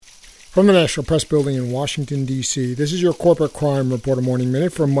From the National Press Building in Washington, D.C., this is your Corporate Crime Reporter Morning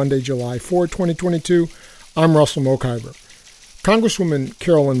Minute for Monday, July 4, 2022. I'm Russell Mokhiber. Congresswoman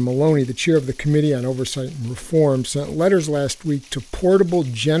Carolyn Maloney, the chair of the Committee on Oversight and Reform, sent letters last week to portable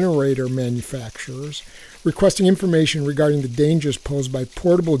generator manufacturers requesting information regarding the dangers posed by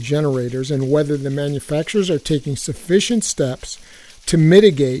portable generators and whether the manufacturers are taking sufficient steps to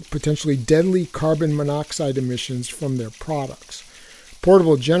mitigate potentially deadly carbon monoxide emissions from their products.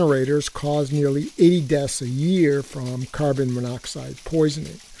 Portable generators cause nearly 80 deaths a year from carbon monoxide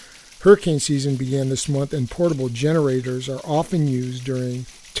poisoning. Hurricane season began this month, and portable generators are often used during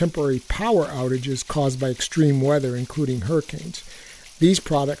temporary power outages caused by extreme weather, including hurricanes. These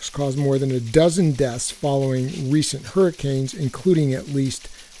products caused more than a dozen deaths following recent hurricanes, including at least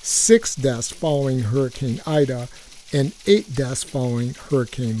 6 deaths following Hurricane Ida and 8 deaths following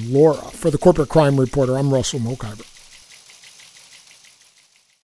Hurricane Laura. For the Corporate Crime Reporter, I'm Russell Mokhiber.